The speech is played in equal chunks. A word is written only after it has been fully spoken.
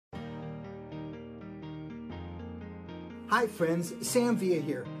Hi friends, Sam Villa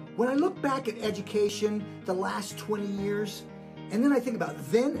here. When I look back at education the last 20 years, and then I think about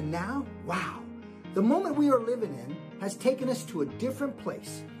then and now, wow. The moment we are living in has taken us to a different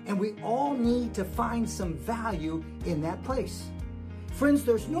place, and we all need to find some value in that place. Friends,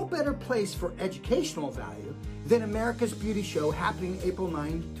 there's no better place for educational value than America's Beauty Show happening April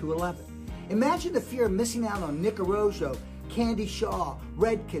 9 to 11. Imagine the fear of missing out on Nick Arrojo, Candy Shaw,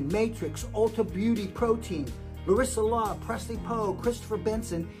 Redken, Matrix, Ulta Beauty, Protein, Larissa Law, Presley Poe, Christopher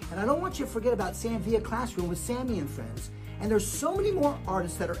Benson, and I don't want you to forget about Sam Villa Classroom with Sammy and friends. And there's so many more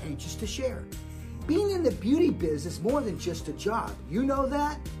artists that are anxious to share. Being in the beauty biz is more than just a job. You know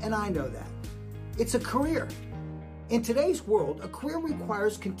that, and I know that. It's a career. In today's world, a career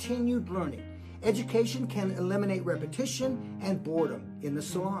requires continued learning. Education can eliminate repetition and boredom in the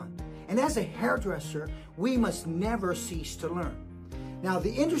salon. And as a hairdresser, we must never cease to learn. Now,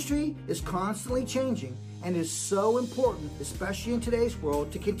 the industry is constantly changing, and is so important, especially in today's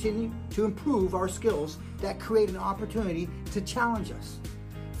world, to continue to improve our skills that create an opportunity to challenge us.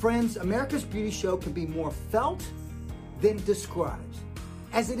 Friends, America's Beauty Show can be more felt than described,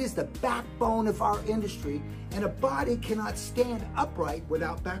 as it is the backbone of our industry, and a body cannot stand upright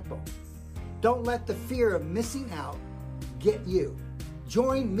without backbone. Don't let the fear of missing out get you.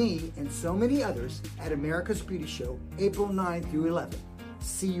 Join me and so many others at America's Beauty Show, April 9 through 11.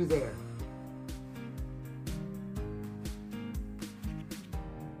 See you there.